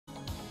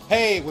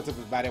Hey, what's up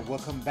everybody?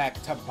 Welcome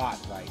back to Bot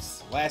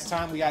Rice. Last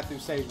time we got through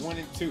stage 1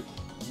 and 2.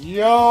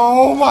 Yo,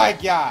 oh my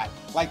god.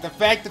 Like the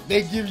fact that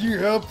they give you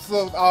help,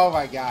 so oh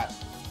my god.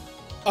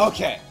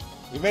 Okay,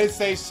 we made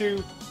stage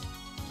 2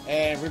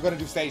 and we're gonna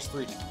do stage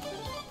 3 now.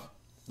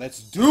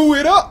 Let's do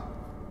it up!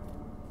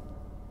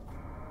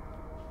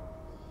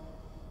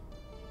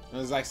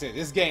 As I said,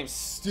 this game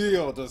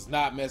still does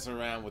not mess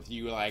around with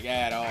you like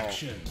at all.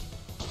 Action.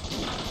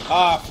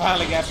 Ah,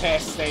 finally got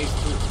past stage 2.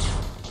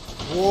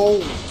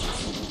 Whoa.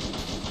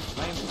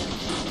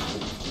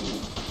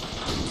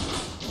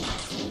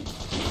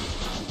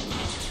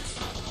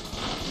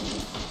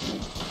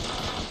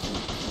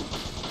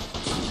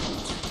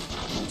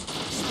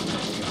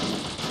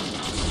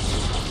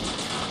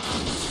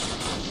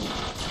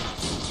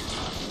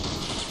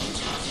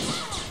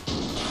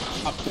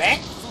 A back?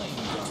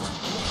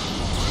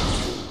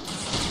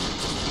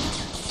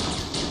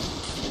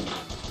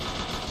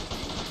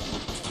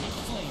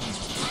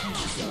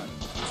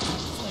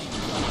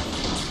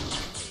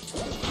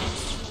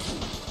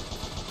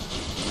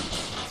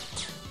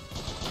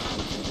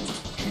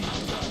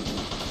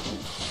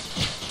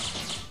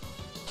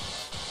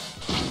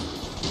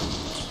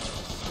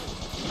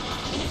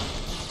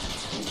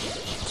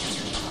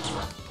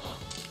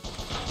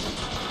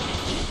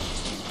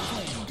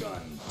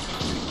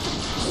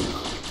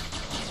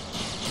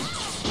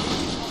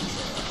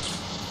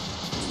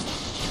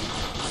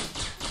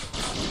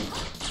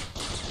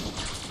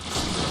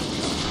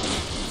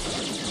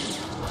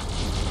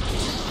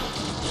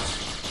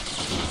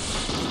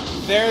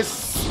 There's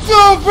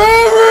stuff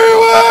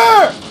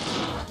everywhere!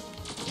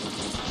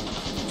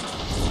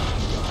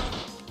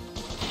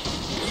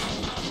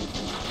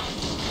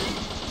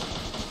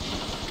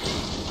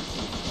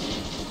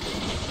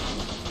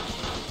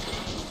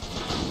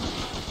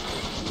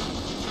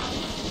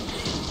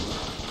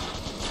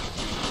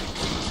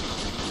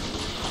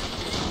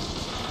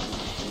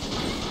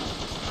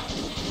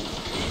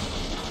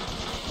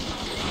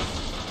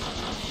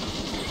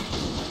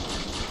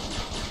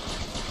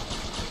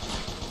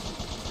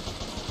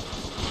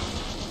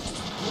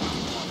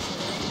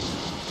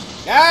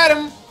 Got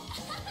him!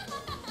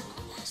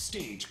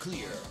 Stage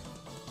clear.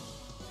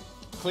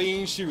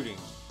 Clean shooting.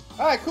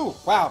 Alright, cool.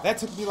 Wow, that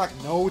took me like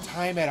no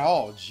time at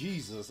all.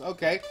 Jesus.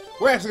 Okay.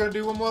 We're actually gonna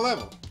do one more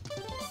level.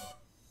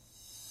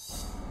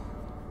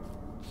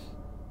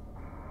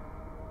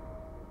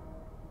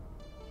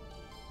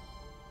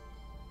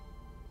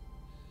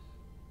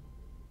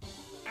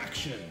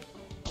 Action.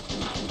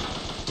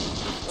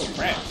 Oh,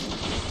 crap.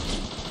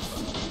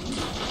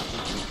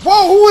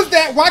 Whoa, who was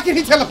that? Why can't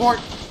he teleport?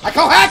 I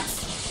call hacks!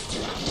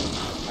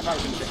 I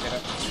probably shouldn't pick that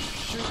up.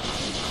 Shoot.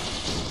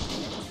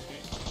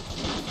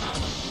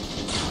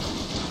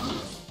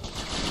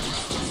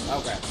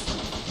 Okay.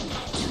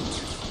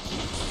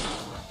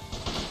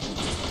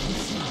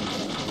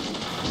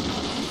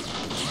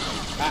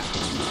 Ah.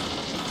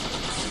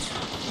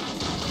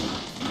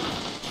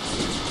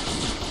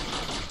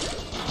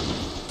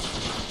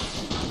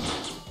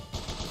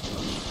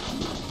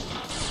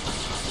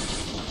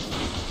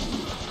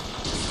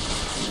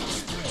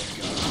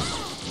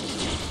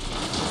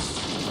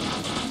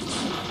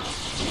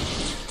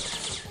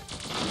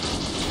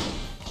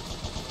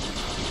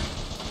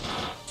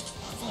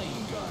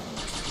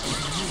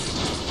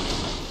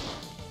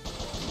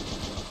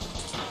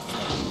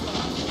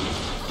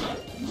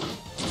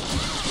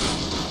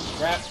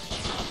 Crap.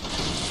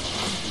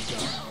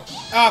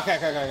 Okay.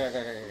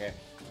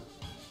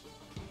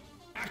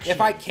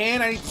 If I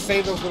can, I need to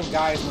save those little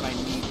guys when I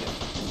need them.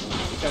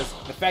 Because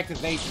the fact that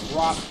they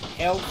drop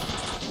health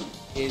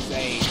is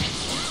a...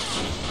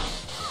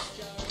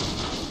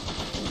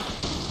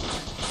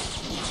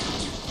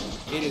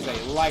 It is a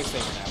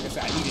lifesaver now. Because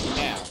I need it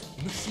now.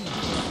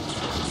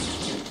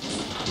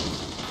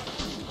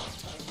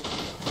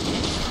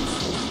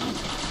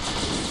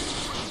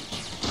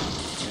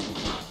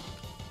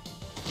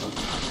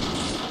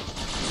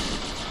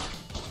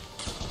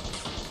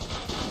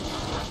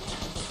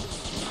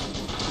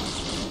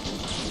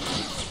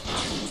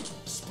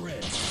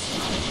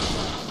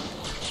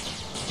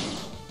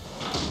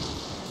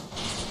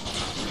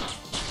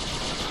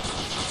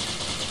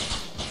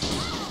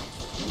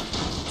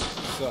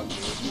 What's up,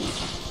 dude?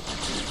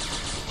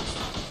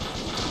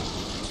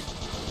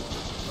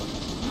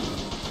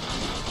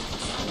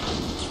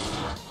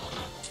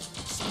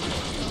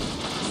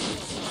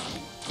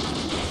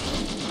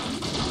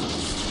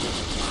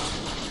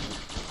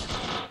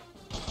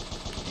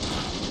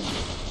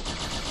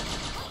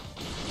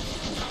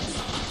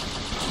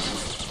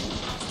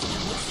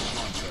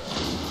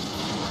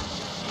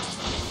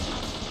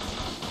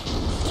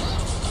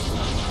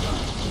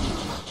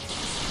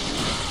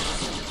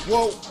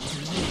 Whoa!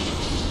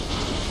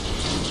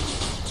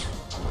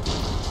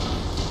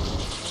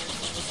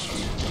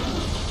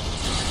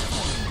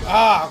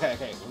 Ah, okay.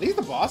 Were these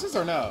the bosses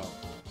or no?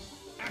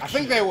 I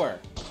think they were.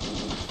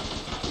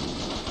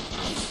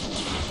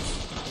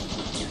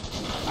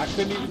 I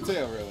couldn't even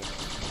tell, really.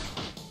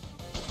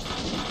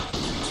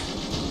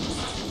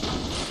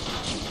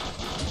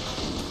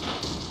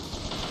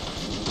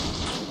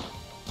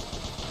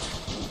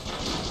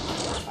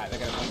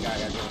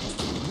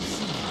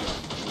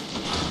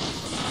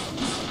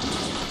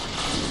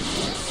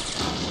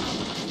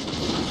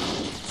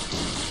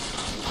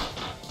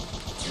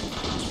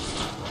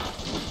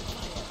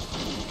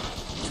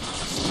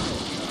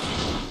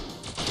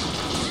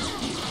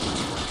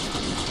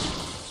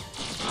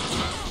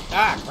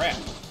 Ah, crap.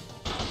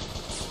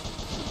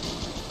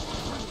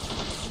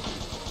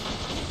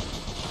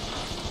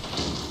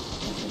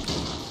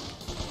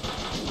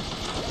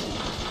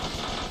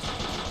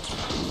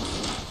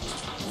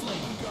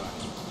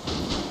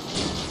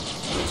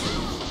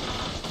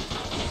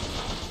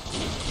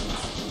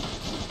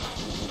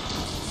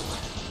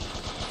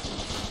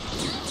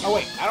 Oh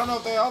wait, I don't know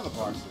if they are the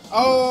bosses.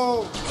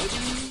 Oh,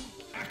 maybe.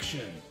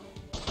 Action.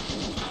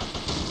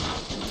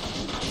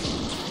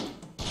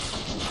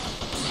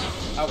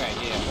 Okay,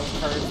 yeah, those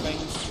curve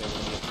things, they're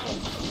gonna get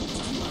close.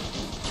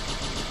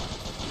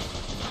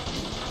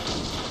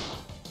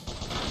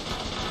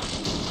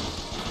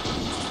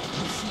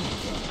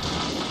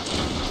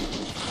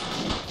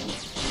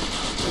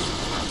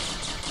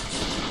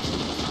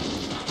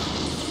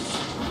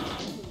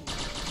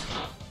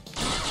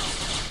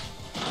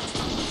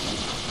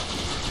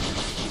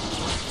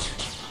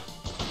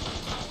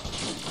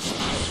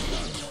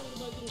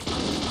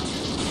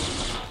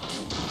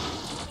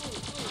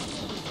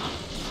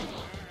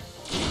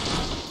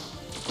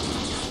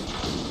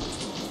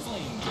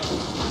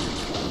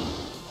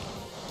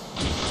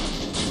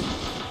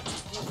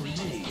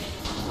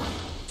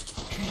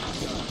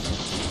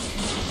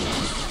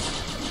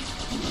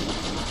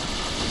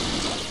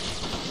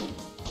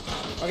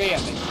 Okay, yeah,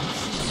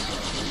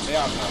 they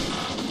are close.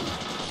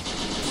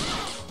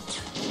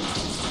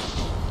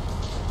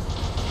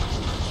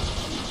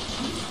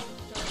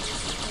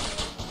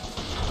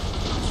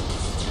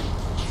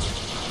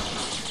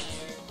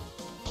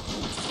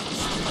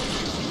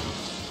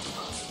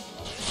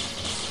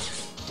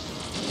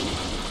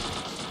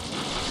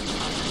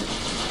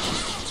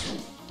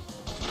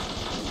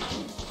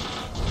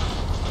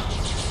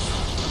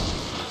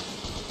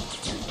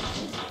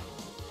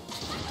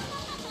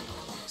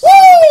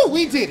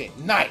 We did it!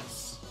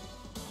 Nice!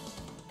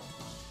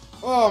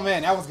 Oh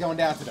man, that was going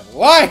down to the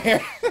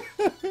wire!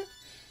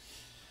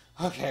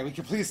 Okay, we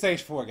completed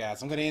stage 4,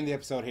 guys. I'm going to end the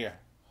episode here.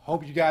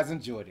 Hope you guys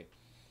enjoyed it.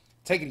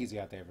 Take it easy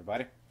out there,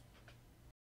 everybody.